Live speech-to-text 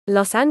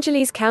Los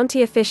Angeles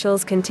County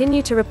officials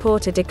continue to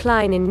report a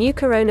decline in new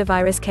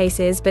coronavirus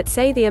cases but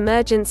say the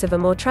emergence of a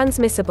more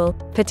transmissible,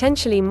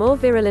 potentially more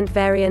virulent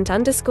variant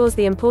underscores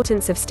the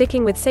importance of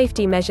sticking with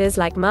safety measures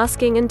like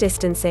masking and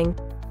distancing.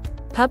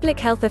 Public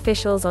health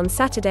officials on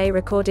Saturday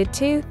recorded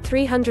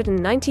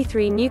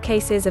 393 new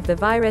cases of the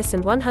virus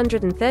and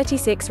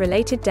 136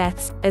 related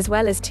deaths, as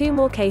well as 2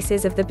 more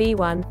cases of the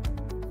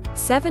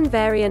B.1.7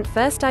 variant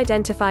first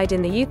identified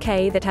in the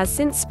UK that has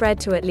since spread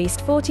to at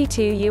least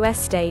 42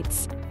 US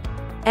states.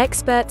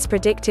 Experts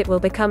predict it will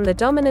become the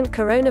dominant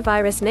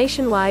coronavirus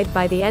nationwide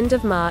by the end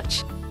of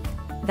March.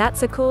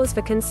 That's a cause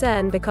for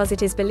concern because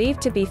it is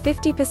believed to be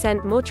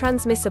 50% more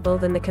transmissible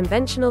than the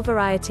conventional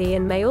variety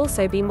and may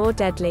also be more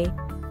deadly.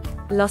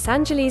 Los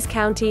Angeles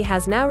County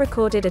has now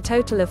recorded a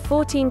total of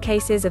 14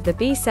 cases of the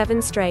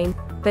B.7 strain,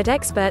 but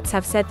experts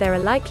have said there are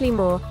likely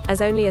more,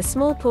 as only a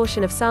small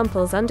portion of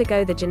samples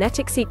undergo the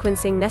genetic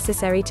sequencing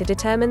necessary to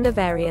determine the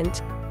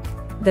variant.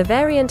 The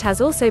variant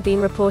has also been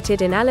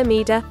reported in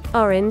Alameda,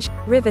 Orange,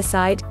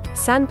 Riverside,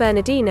 San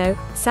Bernardino,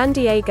 San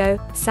Diego,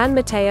 San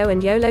Mateo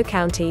and Yolo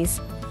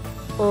counties.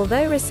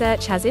 Although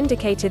research has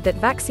indicated that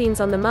vaccines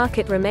on the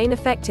market remain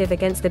effective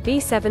against the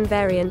B.7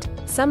 variant,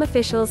 some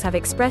officials have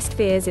expressed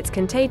fears its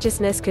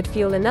contagiousness could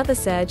fuel another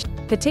surge,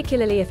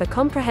 particularly if a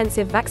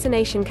comprehensive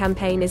vaccination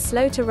campaign is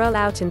slow to roll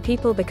out and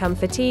people become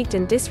fatigued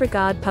and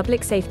disregard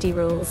public safety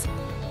rules.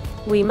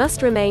 We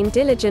must remain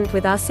diligent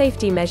with our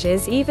safety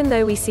measures even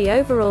though we see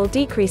overall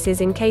decreases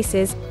in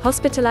cases,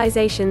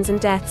 hospitalizations and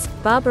deaths,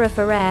 Barbara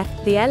Ferrer,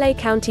 the LA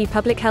County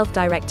Public Health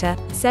Director,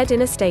 said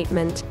in a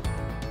statement.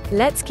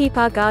 Let's keep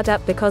our guard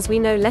up because we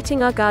know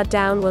letting our guard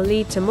down will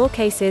lead to more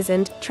cases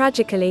and,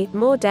 tragically,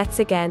 more deaths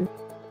again.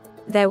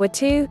 There were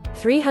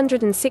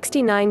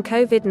 369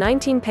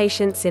 COVID-19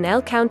 patients in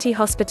L County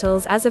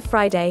hospitals as of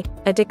Friday,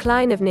 a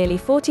decline of nearly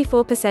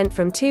 44%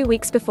 from 2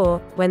 weeks before,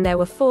 when there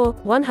were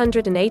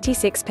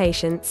 186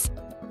 patients.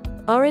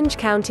 Orange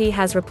County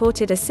has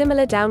reported a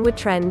similar downward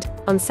trend,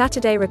 on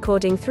Saturday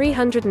recording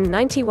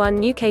 391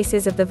 new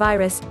cases of the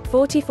virus,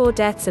 44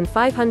 deaths and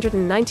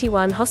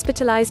 591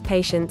 hospitalized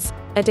patients,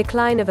 a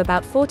decline of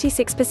about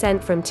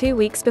 46% from 2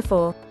 weeks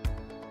before.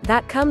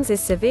 That comes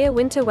as severe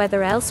winter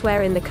weather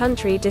elsewhere in the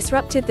country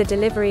disrupted the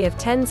delivery of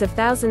tens of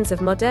thousands of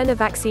Moderna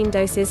vaccine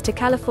doses to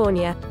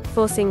California,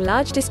 forcing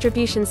large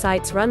distribution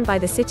sites run by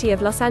the city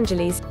of Los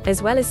Angeles,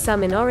 as well as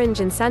some in Orange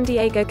and San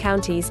Diego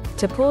counties,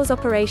 to pause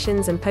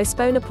operations and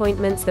postpone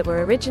appointments that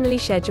were originally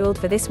scheduled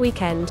for this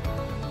weekend.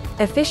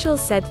 Officials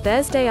said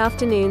Thursday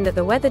afternoon that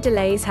the weather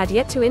delays had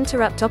yet to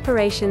interrupt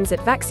operations at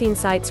vaccine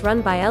sites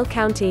run by L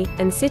County,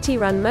 and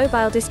city-run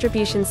mobile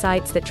distribution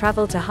sites that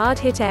travel to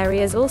hard-hit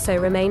areas also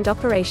remained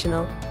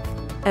operational.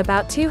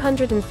 About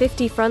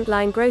 250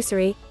 frontline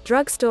grocery,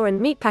 drugstore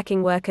and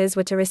meatpacking workers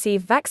were to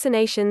receive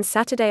vaccinations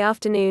Saturday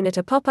afternoon at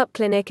a pop-up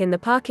clinic in the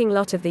parking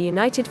lot of the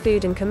United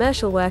Food and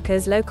Commercial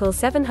Workers Local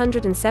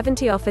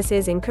 770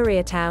 offices in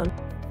Koreatown.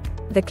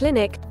 The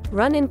clinic,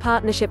 run in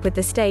partnership with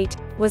the state,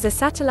 was a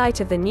satellite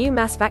of the new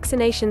mass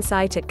vaccination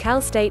site at Cal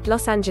State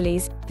Los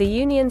Angeles, the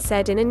union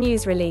said in a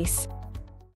news release.